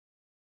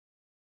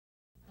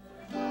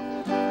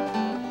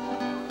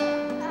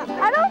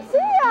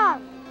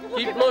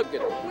Keep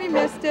looking. We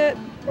missed it.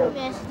 We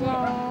missed it.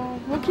 Oh,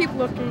 we'll keep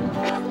looking.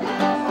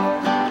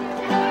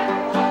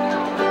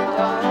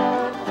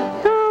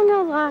 Oh,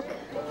 no luck.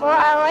 Well,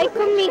 I like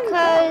them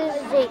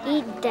because they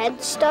eat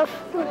dead stuff.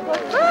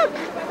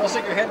 I'll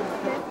stick your head.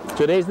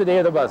 Today's the day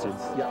of the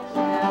buzzards. Yeah.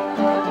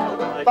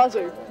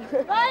 Buzzard.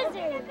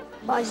 Buzzards.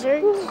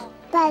 Buzzards.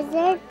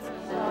 Buzzards.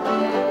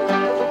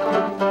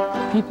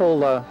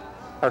 People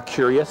are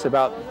curious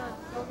about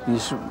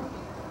these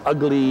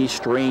ugly,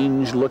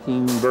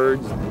 strange-looking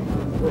birds.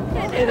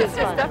 It's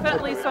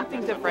definitely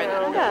something different.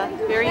 Yeah.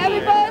 Very Happy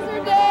neat.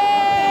 Buzzard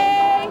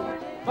Day!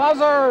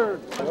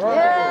 Buzzard!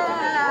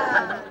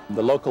 Yeah!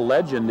 The local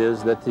legend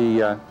is that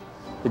the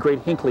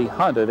great Hinckley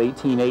hunt of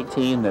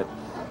 1818 that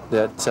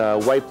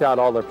wiped out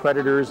all the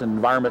predators and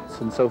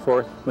varmints and so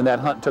forth. When that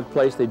hunt took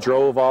place, they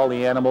drove all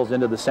the animals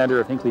into the center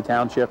of Hinckley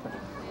Township,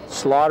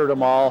 slaughtered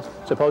them all.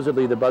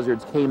 Supposedly the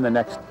buzzards came the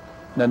next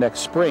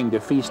spring to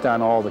feast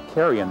on all the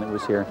carrion that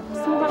was here.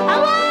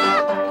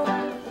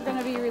 We're going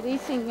to be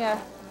releasing a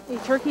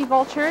turkey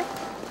vulture,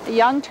 a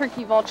young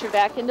turkey vulture,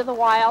 back into the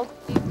wild.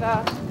 We've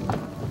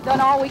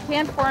done all we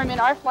can for him in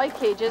our flight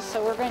cages,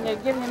 so we're going to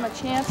give him a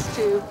chance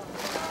to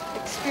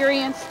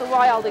experience the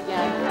wild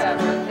again.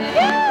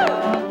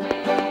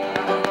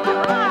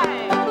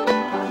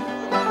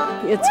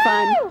 It's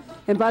fun,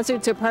 and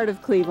buzzards are part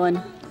of Cleveland.